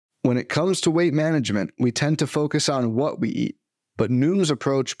When it comes to weight management, we tend to focus on what we eat, but Noom's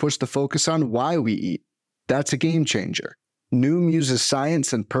approach puts the focus on why we eat. That's a game changer. Noom uses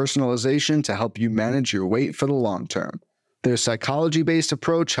science and personalization to help you manage your weight for the long term. Their psychology-based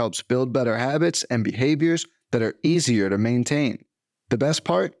approach helps build better habits and behaviors that are easier to maintain. The best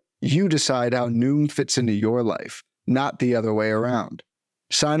part? You decide how Noom fits into your life, not the other way around.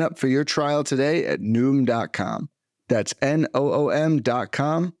 Sign up for your trial today at Noom.com. That's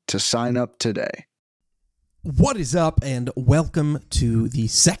Noom.com to sign up today. What is up, and welcome to the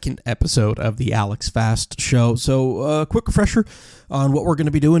second episode of the Alex Fast Show. So, a quick refresher on what we're going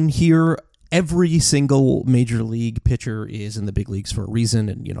to be doing here. Every single major league pitcher is in the big leagues for a reason,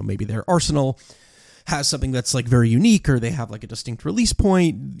 and maybe their arsenal has something that's like very unique, or they have like a distinct release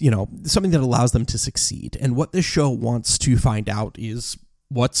point, something that allows them to succeed. And what this show wants to find out is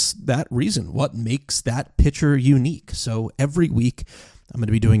what's that reason? What makes that pitcher unique? So every week, I'm going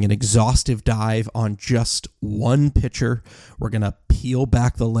to be doing an exhaustive dive on just one pitcher. We're going to peel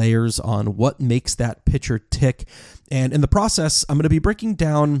back the layers on what makes that pitcher tick. And in the process, I'm going to be breaking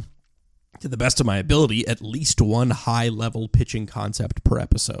down, to the best of my ability, at least one high-level pitching concept per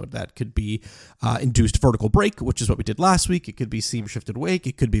episode. That could be induced vertical break, which is what we did last week. It could be seam-shifted wake.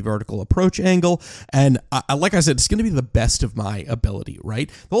 It could be vertical approach angle. And like I said, it's going to be the best of my ability,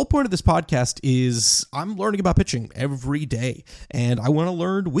 right? The whole point of this podcast is I'm learning about pitching every day, and I want to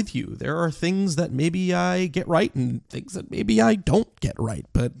learn with you. There are things that maybe I get right and things that maybe I don't get right,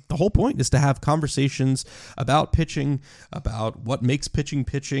 but the whole point is to have conversations about pitching, about what makes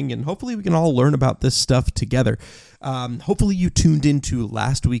pitching, and hopefully we can all learn about this stuff together. Hopefully you tuned into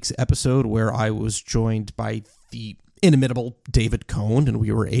last week's episode where I was joined by the inimitable David Cohn, and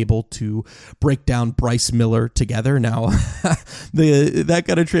we were able to break down Bryce Miller together. Now, that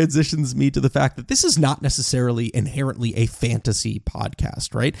kind of transitions me to the fact that this is not necessarily inherently a fantasy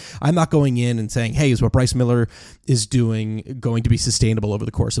podcast, right? I'm not going in and saying, hey, is what Bryce Miller is doing going to be sustainable over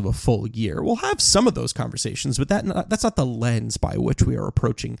the course of a full year? We'll have some of those conversations, but that's not the lens by which we are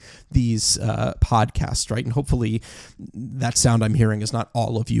approaching these podcasts, right? And hopefully that sound I'm hearing is not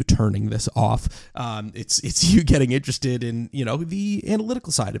all of you turning this off. It's you getting interested in, the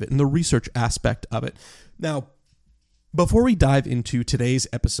analytical side of it and the research aspect of it. Now, before we dive into today's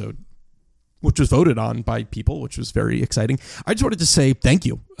episode, which was voted on by people, which was very exciting, I just wanted to say thank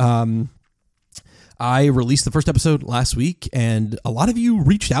you. I released the first episode last week, and a lot of you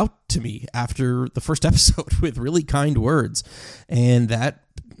reached out to me after the first episode with really kind words, and that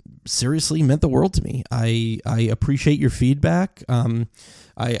seriously meant the world to me. I appreciate your feedback. The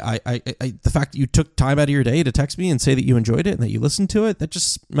fact that you took time out of your day to text me and say that you enjoyed it and that you listened to it, that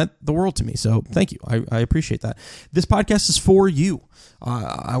just meant the world to me. So thank you. I appreciate that. This podcast is for you.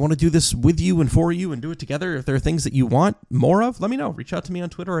 I want to do this with you and for you and do it together. If there are things that you want more of, let me know. Reach out to me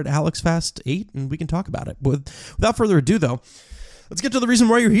on Twitter at AlexFast8 and we can talk about it. Without further ado, though, let's get to the reason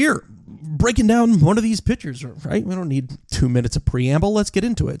why you're here. Breaking down one of these pitchers, right? We don't need 2 minutes of preamble. Let's get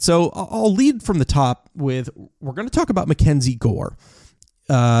into it. So I'll lead from the top with, we're going to talk about MacKenzie Gore.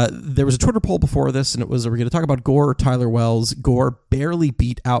 There was a Twitter poll before this, and it was, are we going to talk about Gore or Tyler Wells? Gore barely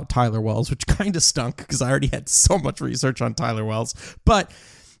beat out Tyler Wells, which kind of stunk because I already had so much research on Tyler Wells. But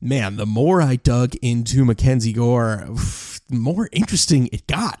man, the more I dug into MacKenzie Gore, the more interesting it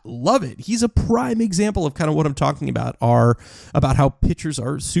got. Love it. He's a prime example of kind of what I'm talking about, about how pitchers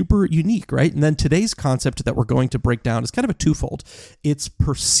are super unique, right? And then today's concept that we're going to break down is kind of a twofold. It's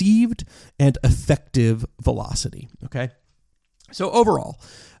perceived and effective velocity, okay? So overall,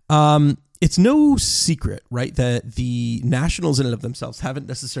 it's no secret, right, that the Nationals in and of themselves haven't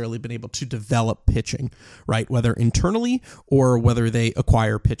necessarily been able to develop pitching, right, whether internally or whether they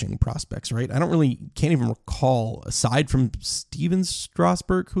acquire pitching prospects, right? Can't even recall, aside from Steven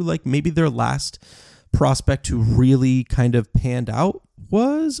Strasburg, who like maybe their last prospect who really kind of panned out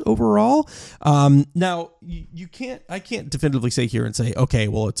was overall. Now I can't definitively say here and say, okay,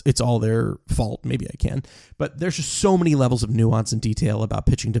 well, it's all their fault. Maybe I can, but there's just so many levels of nuance and detail about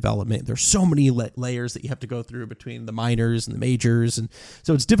pitching development. There's so many layers that you have to go through between the minors and the majors. And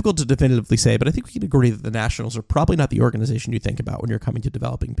so it's difficult to definitively say, but I think we can agree that the Nationals are probably not the organization you think about when you're coming to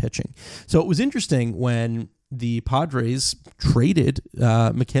developing pitching. So it was interesting when the Padres traded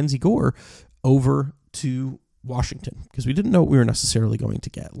MacKenzie Gore over to Washington, because we didn't know what we were necessarily going to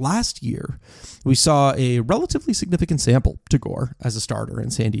get. Last year, we saw a relatively significant sample to Gore as a starter in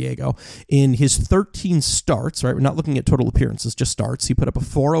San Diego. In his 13 starts, right, we're not looking at total appearances, just starts, he put up a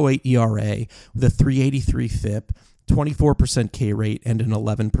 4.08 ERA with a 3.83 FIP, 24% K rate, and an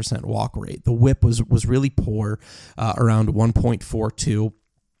 11% walk rate. The whip was really poor, around 1.42.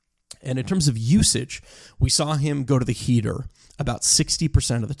 And in terms of usage, we saw him go to the heater about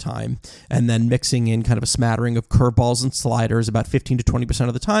 60% of the time, and then mixing in kind of a smattering of curveballs and sliders about 15 to 20%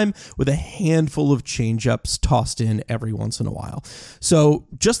 of the time, with a handful of changeups tossed in every once in a while. So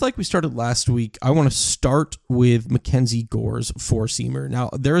just like we started last week, I want to start with MacKenzie Gore's four-seamer. Now,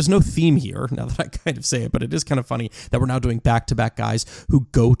 there is no theme here, now that I kind of say it, but it is kind of funny that we're now doing back-to-back guys who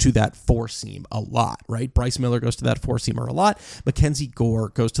go to that four-seam a lot, right? Bryce Miller goes to that four-seamer a lot. MacKenzie Gore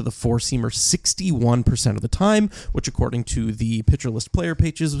goes to the four-seamer 61% of the time, which according to the pitcher list player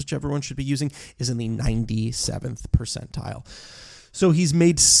pages, which everyone should be using, is in the 97th percentile. So he's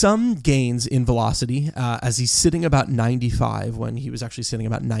made some gains in velocity as he's sitting about 95 when he was actually sitting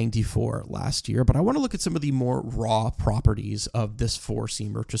about 94 last year. But I want to look at some of the more raw properties of this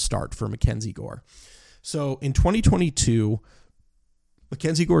four-seamer to start for MacKenzie Gore. So in 2022,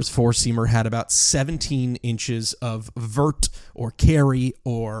 MacKenzie Gore's four-seamer had about 17 inches of vert or carry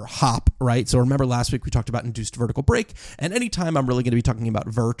or hop, right? So remember last week we talked about induced vertical break, and anytime I'm really going to be talking about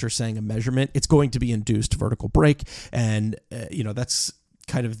vert or saying a measurement, it's going to be induced vertical break, and that's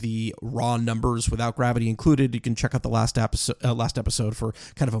kind of the raw numbers without gravity included. You can check out the last episode for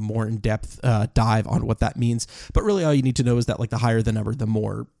kind of a more in-depth dive on what that means. But really all you need to know is that like the higher the number, the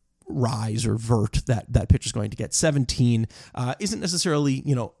more rise or vert that pitch is going to get. 17 isn't necessarily,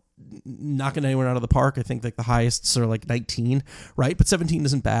 knocking anyone out of the park. I think like the highest are like 19, right? But 17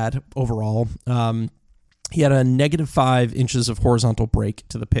 isn't bad overall. He had a -5 inches of horizontal break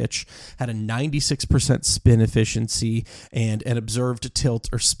to the pitch, had a 96% spin efficiency, and an observed tilt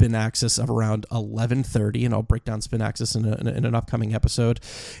or spin axis of around 1130, and I'll break down spin axis in an upcoming episode.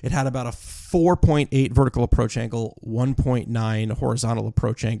 It had about a 4.8 vertical approach angle, 1.9 horizontal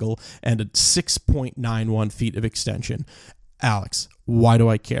approach angle, and a 6.91 feet of extension. Alex, why do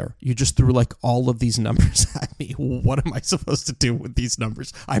I care? You just threw like all of these numbers at me. What am I supposed to do with these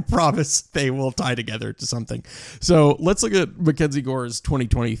numbers? I promise they will tie together to something. So let's look at MacKenzie Gore's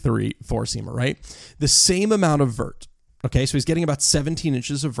 2023 four-seamer, right? The same amount of vert. Okay, so he's getting about 17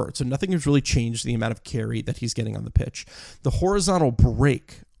 inches of vert, so nothing has really changed the amount of carry that he's getting on the pitch. The horizontal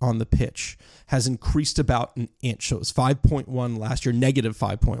break on the pitch has increased about an inch. So it was 5.1 last year,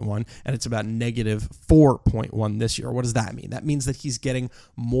 -5.1, and it's about -4.1 this year. What does that mean? That means that he's getting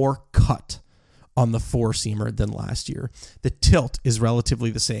more cut on the four-seamer than last year. The tilt is relatively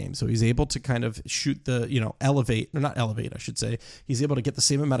the same. So he's able to kind of shoot He's able to get the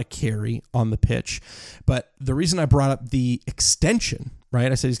same amount of carry on the pitch. But the reason I brought up the extension,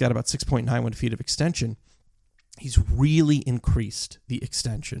 right? I said he's got about 6.91 feet of extension. He's really increased the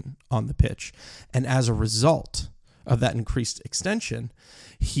extension on the pitch. And as a result of that increased extension,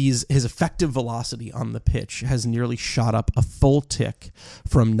 his effective velocity on the pitch has nearly shot up a full tick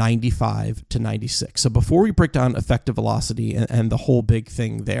from 95 to 96. So before we break down effective velocity and the whole big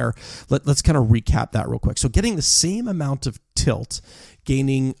thing there, let's kind of recap that real quick. So getting the same amount of tilt,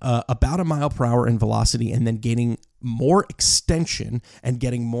 gaining about a mile per hour in velocity, and then gaining more extension and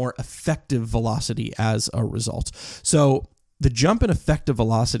getting more effective velocity as a result. So the jump in effective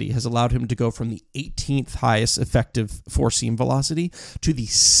velocity has allowed him to go from the 18th highest effective four-seam velocity to the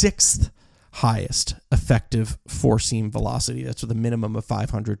 6th highest effective four-seam velocity. That's with a minimum of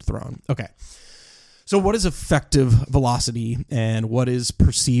 500 thrown. Okay. So what is effective velocity and what is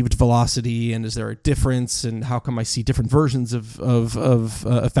perceived velocity, and is there a difference, and how come I see different versions of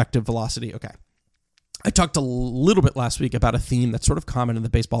effective velocity? Okay. I talked a little bit last week about a theme that's sort of common in the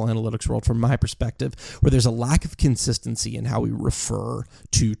baseball analytics world from my perspective, where there's a lack of consistency in how we refer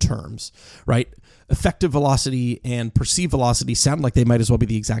to terms, right? Effective velocity and perceived velocity sound like they might as well be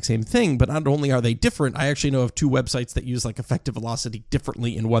the exact same thing, but not only are they different, I actually know of two websites that use like effective velocity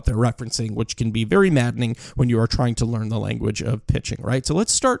differently in what they're referencing, which can be very maddening when you are trying to learn the language of pitching, right? So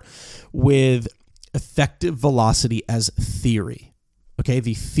let's start with effective velocity as theory. Okay,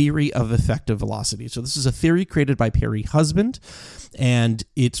 the theory of effective velocity. So this is a theory created by Perry Husband, and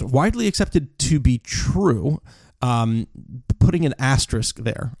it's widely accepted to be true, putting an asterisk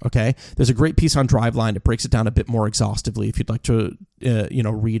there, okay? There's a great piece on Driveline. It breaks it down a bit more exhaustively if you'd like to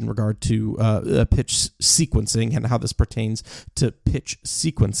read in regard to pitch sequencing and how this pertains to pitch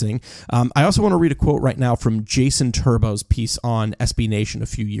sequencing. I also want to read a quote right now from Jason Turbo's piece on SB Nation a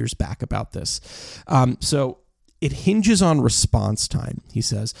few years back about this. It hinges on response time, he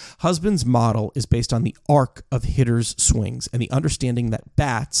says. Husband's model is based on the arc of hitters' swings and the understanding that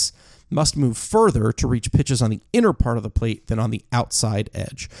bats must move further to reach pitches on the inner part of the plate than on the outside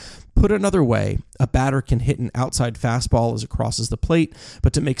edge. Put another way, a batter can hit an outside fastball as it crosses the plate,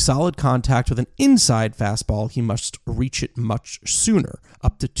 but to make solid contact with an inside fastball, he must reach it much sooner,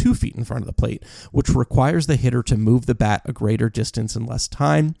 up to 2 feet in front of the plate, which requires the hitter to move the bat a greater distance in less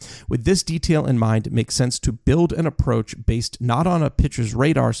time. With this detail in mind, it makes sense to build an approach based not on a pitcher's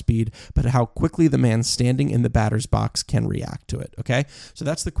radar speed, but how quickly the man standing in the batter's box can react to it. Okay, so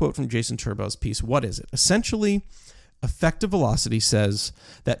that's the quote from Jason Turbo's piece. What is it? Essentially, effective velocity says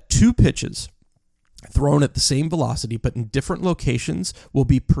that 2 pitches thrown at the same velocity but in different locations will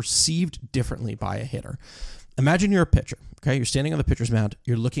be perceived differently by a hitter. Imagine you're a pitcher, okay? You're standing on the pitcher's mound.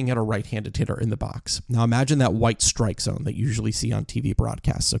 You're looking at a right-handed hitter in the box. Now imagine that white strike zone that you usually see on TV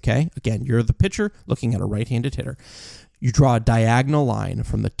broadcasts, okay? Again, you're the pitcher looking at a right-handed hitter. You draw a diagonal line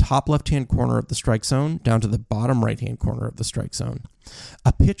from the top left-hand corner of the strike zone down to the bottom right-hand corner of the strike zone.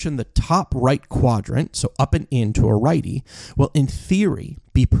 A pitch in the top right quadrant, so up and in to a righty, will in theory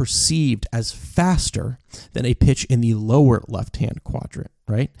be perceived as faster than a pitch in the lower left-hand quadrant,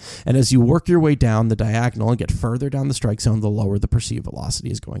 right? And as you work your way down the diagonal and get further down the strike zone, the lower the perceived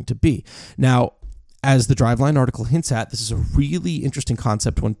velocity is going to be. Now, as the Driveline article hints at, this is a really interesting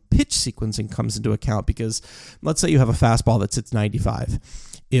concept when pitch sequencing comes into account, because let's say you have a fastball that sits 95.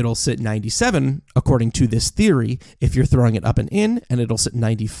 It'll sit 97, according to this theory, if you're throwing it up and in, and it'll sit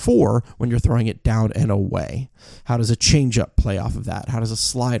 94 when you're throwing it down and away. How does a changeup play off of that? How does a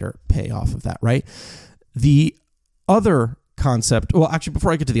slider pay off of that, right? The other concept, well, actually,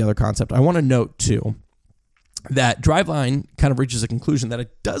 before I get to the other concept, I want to note, too, that Driveline kind of reaches a conclusion that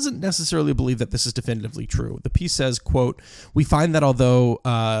it doesn't necessarily believe that this is definitively true. The piece says, quote, "We find that although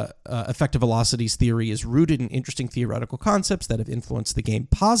effective velocities theory is rooted in interesting theoretical concepts that have influenced the game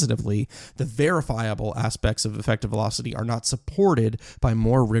positively, the verifiable aspects of effective velocity are not supported by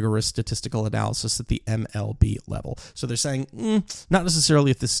more rigorous statistical analysis at the MLB level." So they're saying, not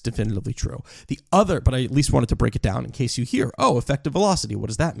necessarily if this is definitively true. But I at least wanted to break it down in case you hear, effective velocity, what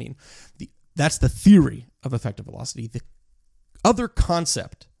does that mean? That's the theory of effective velocity. The other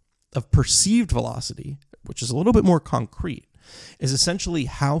concept of perceived velocity, which is a little bit more concrete, is essentially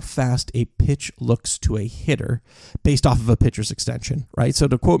how fast a pitch looks to a hitter based off of a pitcher's extension, right? So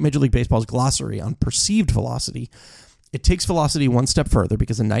to quote Major League Baseball's glossary on perceived velocity, it takes velocity one step further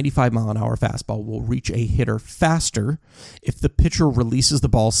because a 95-mile-an-hour fastball will reach a hitter faster if the pitcher releases the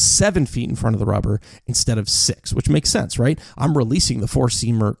ball 7 feet in front of the rubber instead of 6, which makes sense, right? I'm releasing the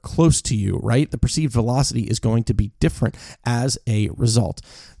four-seamer close to you, right? The perceived velocity is going to be different as a result.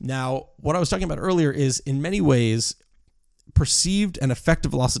 Now, what I was talking about earlier is, in many ways, perceived and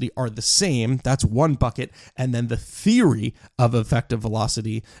effective velocity are the same. That's one bucket. And then the theory of effective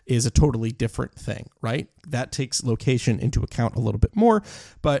velocity is a totally different thing, right? That takes location into account a little bit more.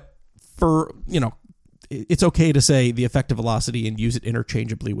 But it's okay to say the effective velocity and use it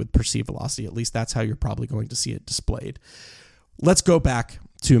interchangeably with perceived velocity. At least that's how you're probably going to see it displayed. Let's go back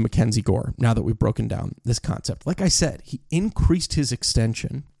to MacKenzie Gore now that we've broken down this concept. Like I said, he increased his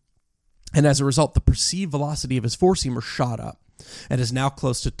extension, and as a result, the perceived velocity of his four-seamer shot up and is now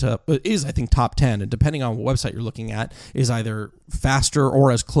close to I think, top 10. And depending on what website you're looking at, is either faster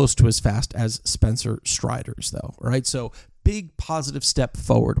or as close to as fast as Spencer Strider's, though, right? So big positive step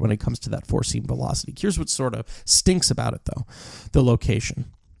forward when it comes to that four-seam velocity. Here's what sort of stinks about it, though, the location,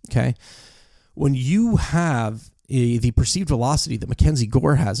 okay? When you have the perceived velocity that MacKenzie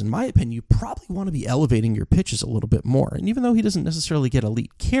Gore has, in my opinion, you probably want to be elevating your pitches a little bit more. And even though he doesn't necessarily get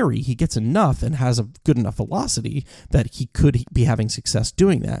elite carry, he gets enough and has a good enough velocity that he could be having success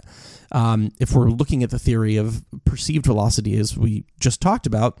doing that. If we're looking at the theory of perceived velocity, as we just talked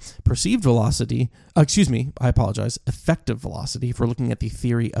about, effective velocity. If we're looking at the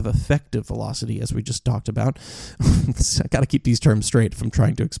theory of effective velocity, as we just talked about, I got to keep these terms straight if I'm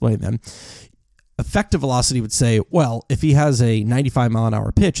trying to explain them. Effective velocity would say, well, if he has a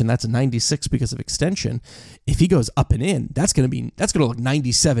 95-mile-an-hour pitch and that's a 96 because of extension, if he goes up and in, that's going to look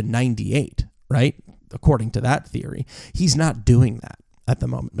 97, 98, right? According to that theory. He's not doing that at the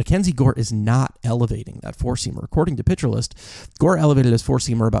moment. MacKenzie Gore is not elevating that four-seamer. According to Pitcher List, Gore elevated his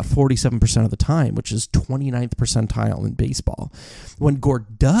four-seamer about 47% of the time, which is 29th percentile in baseball. When Gore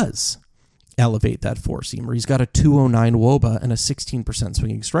does elevate that four-seamer, he's got a 209 WOBA and a 16%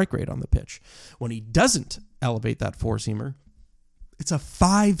 swinging strike rate on the pitch. When he doesn't elevate that four-seamer, it's a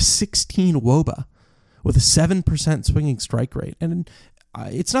 516 WOBA with a 7% swinging strike rate. And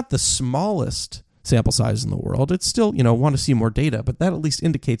it's not the smallest sample size in the world. It's still, want to see more data, but that at least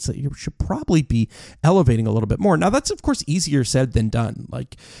indicates that you should probably be elevating a little bit more. Now, that's, of course, easier said than done.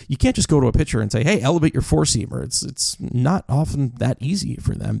 Like, you can't just go to a pitcher and say, hey, elevate your four-seamer. It's not often that easy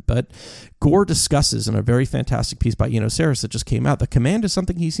for them, but Gore discusses in a very fantastic piece by Eno Saris that just came out, the command is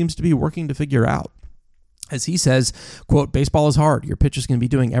something he seems to be working to figure out. As he says, quote, baseball is hard. Your pitchers can be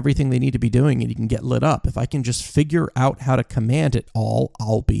doing everything they need to be doing and you can get lit up. If I can just figure out how to command it all,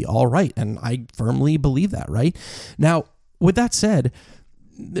 I'll be all right. And I firmly believe that, right? Now, with that said,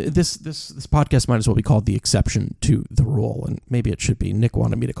 this podcast might as well be called the exception to the rule. And maybe it should be. Nick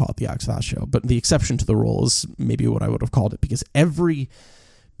wanted me to call it the Alex Fast Show. But the exception to the rule is maybe what I would have called it, because every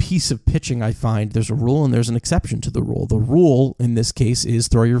piece of pitching I find, there's a rule and there's an exception to the rule. The rule in this case is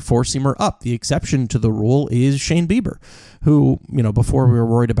throw your four-seamer up. The exception to the rule is Shane Bieber, who, before we were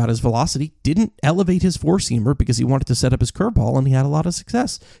worried about his velocity, didn't elevate his four-seamer because he wanted to set up his curveball and he had a lot of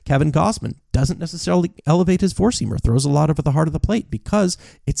success. Kevin Gausman doesn't necessarily elevate his four-seamer, throws a lot over the heart of the plate because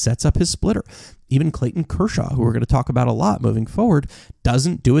it sets up his splitter. Even Clayton Kershaw, who we're going to talk about a lot moving forward,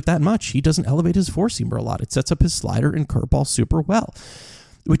 doesn't do it that much. He doesn't elevate his four-seamer a lot. It sets up his slider and curveball super well.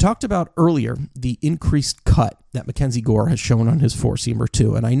 We talked about earlier the increased cut that MacKenzie Gore has shown on his four-seamer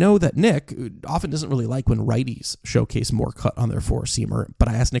too. And I know that Nick often doesn't really like when righties showcase more cut on their four-seamer, but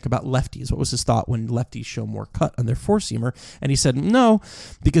I asked Nick about lefties. What was his thought when lefties show more cut on their four-seamer? And he said, no,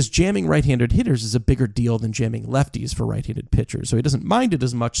 because jamming right-handed hitters is a bigger deal than jamming lefties for right-handed pitchers. So he doesn't mind it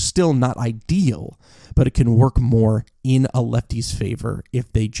as much, still not ideal, but it can work more in a lefty's favor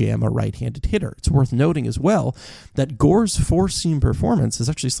if they jam a right-handed hitter. It's worth noting as well that Gore's four-seam performance has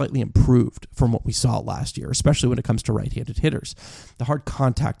actually slightly improved from what we saw last year, especially when it comes to right-handed hitters. The hard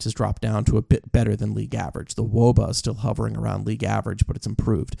contact has dropped down to a bit better than league average. The WOBA is still hovering around league average, but it's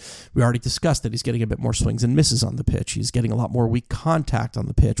improved. We already discussed that he's getting a bit more swings and misses on the pitch. He's getting a lot more weak contact on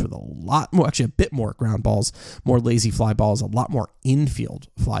the pitch with a lot more, actually a bit more ground balls, more lazy fly balls, a lot more infield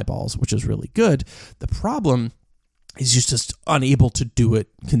fly balls, which is really good. The problem is just unable to do it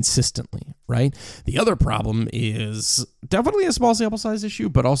consistently, right? The other problem is definitely a small sample size issue,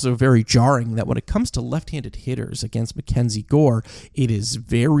 but also very jarring that when it comes to left-handed hitters against MacKenzie Gore, it is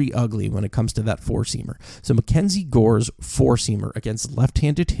very ugly when it comes to that four-seamer. So MacKenzie Gore's four-seamer against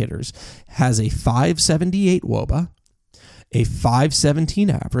left-handed hitters has a 578 WOBA, a 517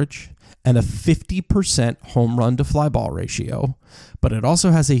 average, and a 50% home run to fly ball ratio, but it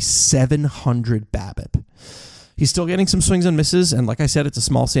also has a 700 BABIP. He's still getting some swings and misses, and like I said, it's a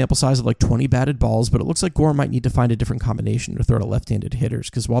small sample size of like 20 batted balls, but it looks like Gore might need to find a different combination to throw to left-handed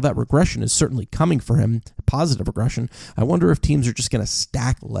hitters, because while that regression is certainly coming for him, positive regression, I wonder if teams are just going to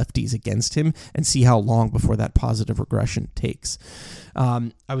stack lefties against him and see how long before that positive regression takes.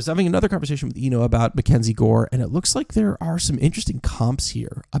 I was having another conversation with Eno about MacKenzie Gore, and it looks like there are some interesting comps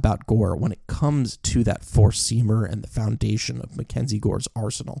here about Gore when it comes to that four-seamer and the foundation of MacKenzie Gore's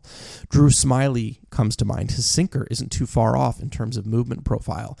arsenal. Drew Smyly comes to mind. His sinker isn't too far off in terms of movement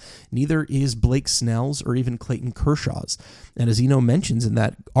profile. Neither is Blake Snell's or even Clayton Kershaw's. And as Eno mentions in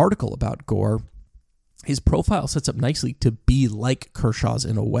that article about Gore, his profile sets up nicely to be like Kershaw's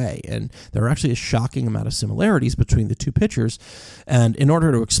in a way, and there are actually a shocking amount of similarities between the two pitchers. And in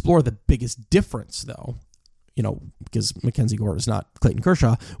order to explore the biggest difference, though, because MacKenzie Gore is not Clayton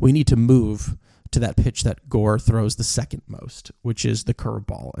Kershaw, we need to move to that pitch that Gore throws the second most, which is the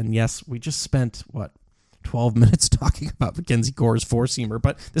curveball. And yes, we just spent, 12 minutes talking about MacKenzie Gore's four-seamer,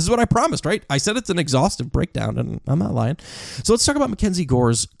 but this is what I promised, right? I said it's an exhaustive breakdown, and I'm not lying. So let's talk about MacKenzie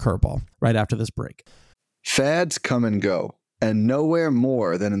Gore's curveball right after this break. Fads come and go, and nowhere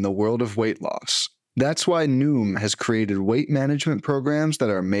more than in the world of weight loss. That's why Noom has created weight management programs that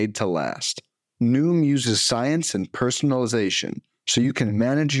are made to last. Noom uses science and personalization so you can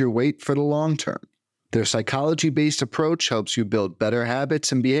manage your weight for the long term. Their psychology-based approach helps you build better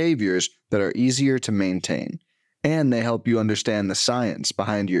habits and behaviors that are easier to maintain. And they help you understand the science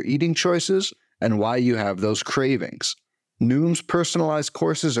behind your eating choices and why you have those cravings. Noom's personalized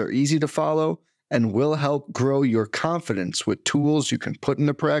courses are easy to follow and will help grow your confidence with tools you can put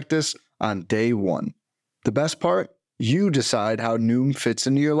into practice on day one. The best part? You decide how Noom fits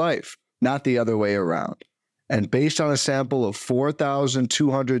into your life, not the other way around. And based on a sample of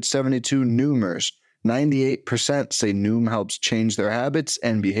 4,272 Noomers, 98% say Noom helps change their habits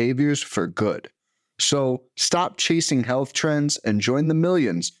and behaviors for good. So stop chasing health trends and join the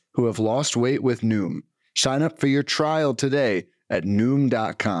millions who have lost weight with Noom. Sign up for your trial today at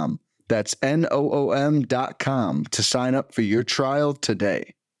Noom.com. That's Noom.com to sign up for your trial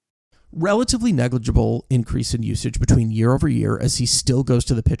today. Relatively negligible increase in usage between year over year as he still goes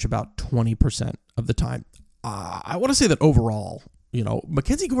to the pitch about 20% of the time. I want to say that overall,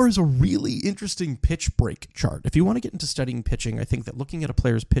 MacKenzie Gore is a really interesting pitch break chart. If you want to get into studying pitching, I think that looking at a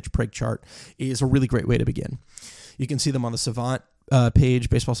player's pitch break chart is a really great way to begin. You can see them on the Savant page,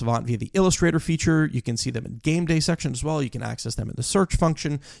 Baseball Savant, via the Illustrator feature. You can see them in Game Day section as well. You can access them in the search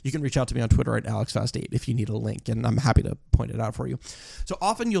function. You can reach out to me on Twitter at AlexFast8 if you need a link, and I'm happy to point it out for you. So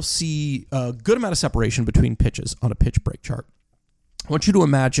often you'll see a good amount of separation between pitches on a pitch break chart. I want you to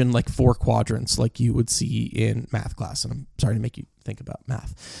imagine like 4 quadrants like you would see in math class. And I'm sorry to make you think about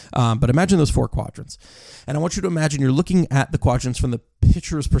math. But imagine those 4 quadrants. And I want you to imagine you're looking at the quadrants from the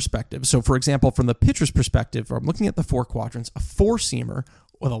pitcher's perspective. So for example, from the pitcher's perspective, I'm looking at the 4 quadrants, a 4-seamer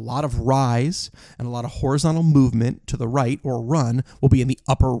with a lot of rise and a lot of horizontal movement to the right or run will be in the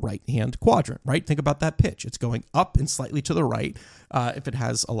upper right-hand quadrant, right? Think about that pitch. It's going up and slightly to the right if it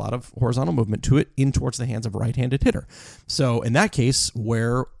has a lot of horizontal movement to it in towards the hands of a right-handed hitter. So in that case,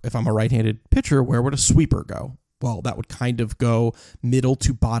 if I'm a right-handed pitcher, where would a sweeper go? Well, that would kind of go middle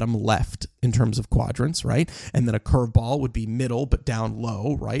to bottom left in terms of quadrants, right? And then a curveball would be middle but down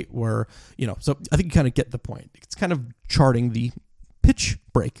low, right? So I think you kind of get the point. It's kind of charting the pitch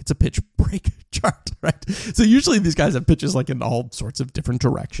break. It's a pitch break chart, right? So usually these guys have pitches like in all sorts of different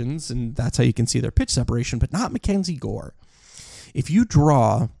directions, and that's how you can see their pitch separation, but not MacKenzie Gore. If you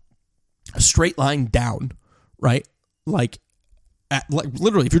draw a straight line down, right?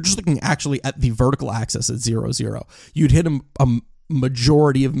 Literally, if you're just looking actually at the vertical axis at 0-0, you'd hit a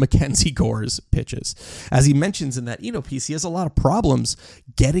majority of MacKenzie Gore's pitches. As he mentions in that piece, he has a lot of problems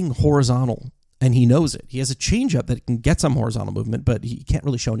getting horizontal, and he knows it. He has a changeup that can get some horizontal movement, but he can't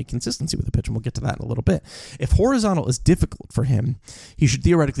really show any consistency with the pitch, and we'll get to that in a little bit. If horizontal is difficult for him, he should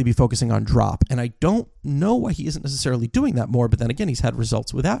theoretically be focusing on drop, and I don't know why he isn't necessarily doing that more, but then again, he's had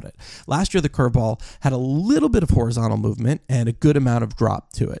results without it. Last year, the curveball had a little bit of horizontal movement and a good amount of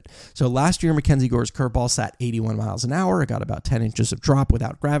drop to it. So last year, MacKenzie Gore's curveball sat 81 miles an hour. It got about 10 inches of drop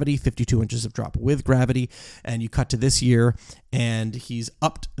without gravity, 52 inches of drop with gravity, and you cut to this year, and he's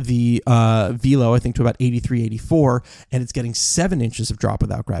upped the velo, I think, to about 83, 84, and it's getting 7 inches of drop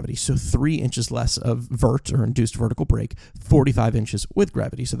without gravity, so 3 inches less of vert, or induced vertical break, 45 inches with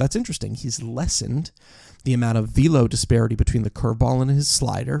gravity. So that's interesting. He's lessened the amount of velo disparity between the curveball and his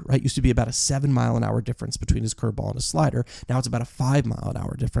slider, right? Used to be about a 7-mile-an-hour difference between his curveball and his slider. Now it's about a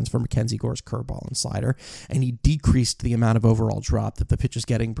 5-mile-an-hour difference for MacKenzie Gore's curveball and slider, and he decreased the amount of overall drop that the pitch is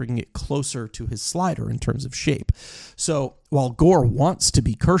getting, bringing it closer to his slider in terms of shape. So while Gore wants to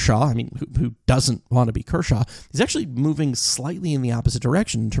be Kershaw, who doesn't want to be Kershaw, he's actually moving slightly in the opposite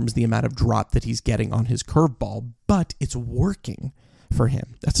direction in terms of the amount of drop that he's getting on his curveball, but it's working for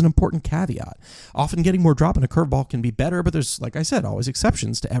him. That's an important caveat. Often getting more drop in a curveball can be better, but there's, like I said, always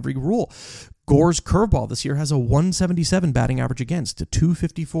exceptions to every rule. Gore's curveball this year has a 177 batting average against, a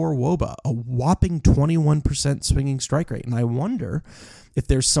 254 WOBA, a whopping 21% swinging strike rate. And I wonder if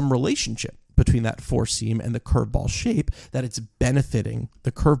there's some relationship between that 4-seam and the curveball shape that it's benefiting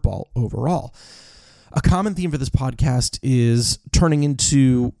the curveball overall. A common theme for this podcast is turning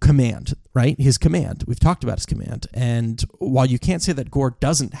into command, right? His command. We've talked about his command. And while you can't say that Gore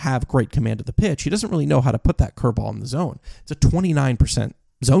doesn't have great command of the pitch, he doesn't really know how to put that curveball in the zone. It's a 29%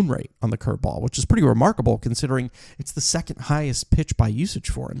 zone rate on the curveball, which is pretty remarkable considering it's the second highest pitch by usage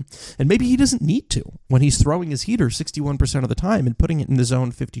for him. And maybe he doesn't need to when he's throwing his heater 61% of the time and putting it in the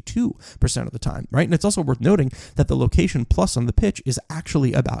zone 52% of the time, right? And it's also worth noting that the location plus on the pitch is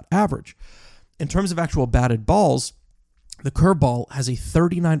actually about average. In terms of actual batted balls, the curveball has a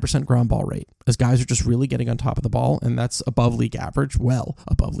 39% ground ball rate, as guys are just really getting on top of the ball, and that's above league average, well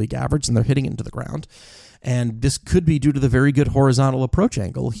above league average, and they're hitting it into the ground. And this could be due to the very good horizontal approach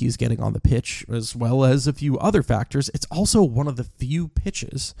angle he's getting on the pitch, as well as a few other factors. It's also one of the few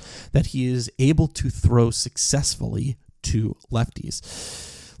pitches that he is able to throw successfully to lefties.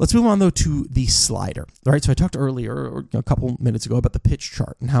 Let's move on, though, to the slider. All right, so I talked earlier, or a couple minutes ago, about the pitch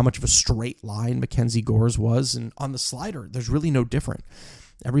chart and how much of a straight line MacKenzie Gore's was. And on the slider, there's really no different.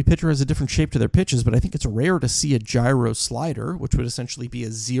 Every pitcher has a different shape to their pitches, but I think it's rare to see a gyro slider, which would essentially be a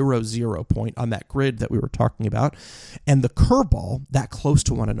 0-0 point on that grid that we were talking about, and the curveball that close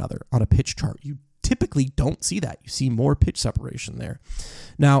to one another on a pitch chart. You typically don't see that. You see more pitch separation there.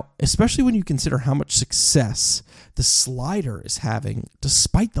 Now, especially when you consider how much success the slider is having,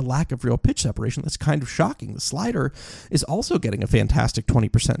 despite the lack of real pitch separation, that's kind of shocking. The slider is also getting a fantastic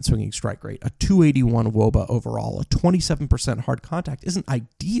 20% swinging strike rate, a 281 WOBA overall, a 27% hard contact. Isn't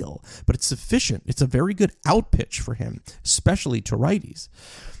ideal, but it's sufficient. It's a very good out pitch for him, especially to righties.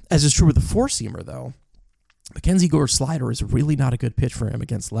 As is true with the 4-seamer, though, MacKenzie Gore's slider is really not a good pitch for him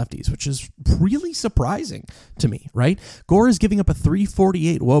against lefties, which is really surprising to me, right? Gore is giving up a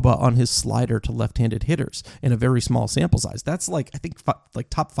 348 WOBA on his slider to left-handed hitters in a very small sample size. That's like, I think, like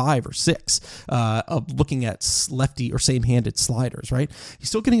top 5 or 6 of looking at lefty or same-handed sliders, right? He's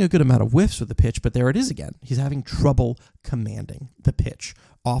still getting a good amount of whiffs with the pitch, but there it is again. He's having trouble commanding the pitch,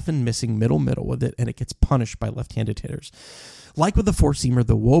 often missing middle with it, and it gets punished by left-handed hitters. Like with the four-seamer,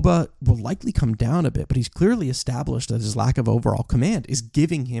 the WOBA will likely come down a bit, but he's clearly established that his lack of overall command is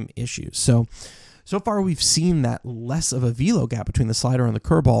giving him issues. So far we've seen that less of a velo gap between the slider and the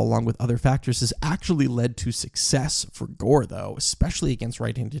curveball, along with other factors, has actually led to success for Gore, though, especially against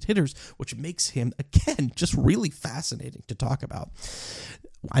right-handed hitters, which makes him, again, just really fascinating to talk about.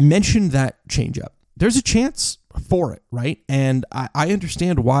 I mentioned that changeup. There's a chance for it, right? And I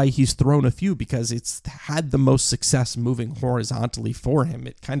understand why he's thrown a few, because it's had the most success moving horizontally for him.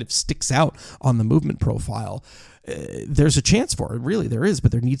 It kind of sticks out on the movement profile. There's a chance for it, really there is,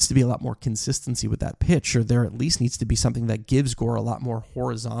 but there needs to be a lot more consistency with that pitch, or there at least needs to be something that gives Gore a lot more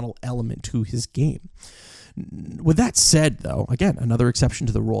horizontal element to his game. With that said, though, again, another exception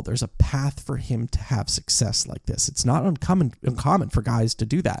to the rule. There's a path for him to have success like this. It's not uncommon for guys to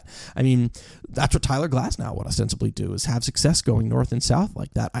do that. I mean, that's what Tyler Glasnow would ostensibly do, is have success going north and south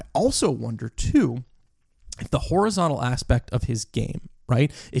like that. I also wonder, too, if the horizontal aspect of his game,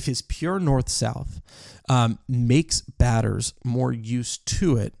 right, if his pure north-south makes batters more used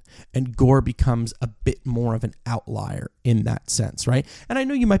to it, and Gore becomes a bit more of an outlier in that sense, right? And I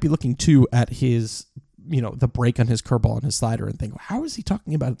know you might be looking, too, at his, the break on his curveball and his slider and think, how is he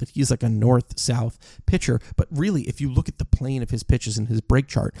talking about it that he's like a north-south pitcher? But really, if you look at the plane of his pitches in his break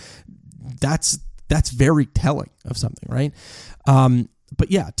chart, that's very telling of something, right? But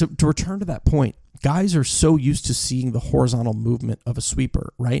yeah, to return to that point, guys are so used to seeing the horizontal movement of a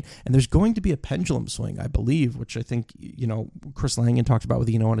sweeper, right? And there's going to be a pendulum swing, I believe, which I think, Chris Langan talked about with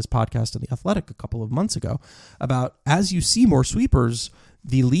on his podcast on The Athletic a couple of months ago, about as you see more sweepers,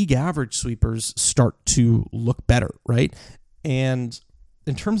 the league average sweepers start to look better, right? And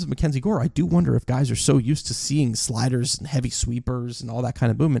in terms of MacKenzie Gore, I do wonder if guys are so used to seeing sliders and heavy sweepers and all that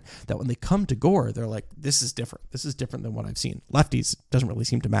kind of movement that when they come to Gore, they're like, this is different. This is different than what I've seen. Lefties doesn't really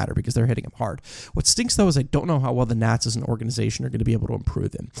seem to matter because they're hitting him hard. What stinks, though, is I don't know how well the Nats as an organization are going to be able to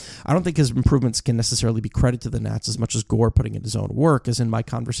improve him. I don't think his improvements can necessarily be credited to the Nats as much as Gore putting in his own work, as in my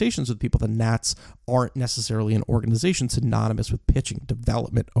conversations with people, the Nats aren't necessarily an organization synonymous with pitching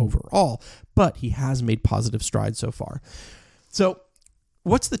development overall, but he has made positive strides so far. So,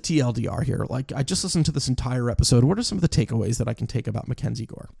 what's the TLDR here? Like, I just listened to this entire episode. What are some of the takeaways that I can take about MacKenzie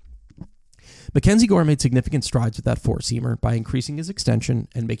Gore? MacKenzie Gore made significant strides with that four-seamer by increasing his extension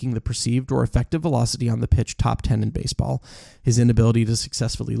and making the perceived or effective velocity on the pitch top 10 in baseball. His inability to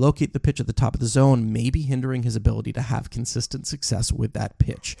successfully locate the pitch at the top of the zone may be hindering his ability to have consistent success with that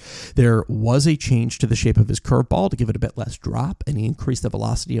pitch. There was a change to the shape of his curveball to give it a bit less drop, and he increased the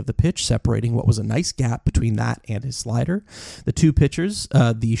velocity of the pitch, separating what was a nice gap between that and his slider. The two pitches,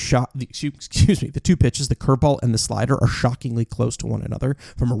 the two pitches, the curveball and the slider, are shockingly close to one another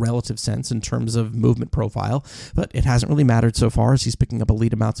from a relative sense in terms of movement profile, but it hasn't really mattered so far as he's picking up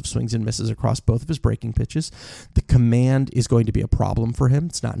elite amounts of swings and misses across both of his breaking pitches. The command is going to be a problem for him.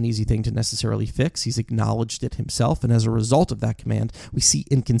 It's not an easy thing to necessarily fix. He's acknowledged it himself, and as a result of that command, we see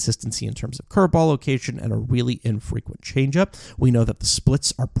inconsistency in terms of curveball location and a really infrequent changeup. We know that the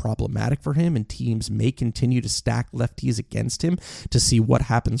splits are problematic for him, and teams may continue to stack lefties against him to see what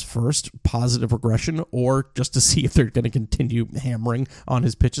happens first, positive regression, or just to see if they're going to continue hammering on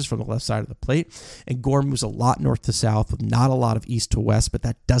his pitches from the left side of the plate. And Gore moves a lot north to south with not a lot of east to west, but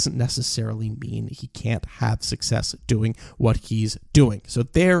that doesn't necessarily mean he can't have success doing what he's doing. So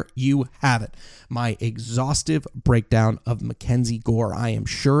there you have it. My exhaustive breakdown of MacKenzie Gore. I am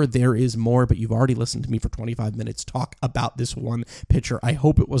sure there is more, but you've already listened to me for 25 minutes talk about this one pitcher. I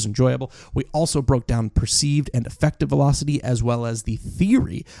hope it was enjoyable. We also broke down perceived and effective velocity, as well as the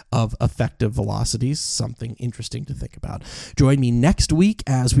theory of effective velocities, something interesting to think about. Join me next week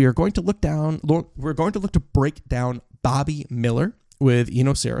as we are going to look to break down Bobby Miller with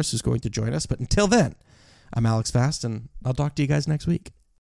Eno Saris, who's going to join us. But until then, I'm Alex Fast, and I'll talk to you guys next week.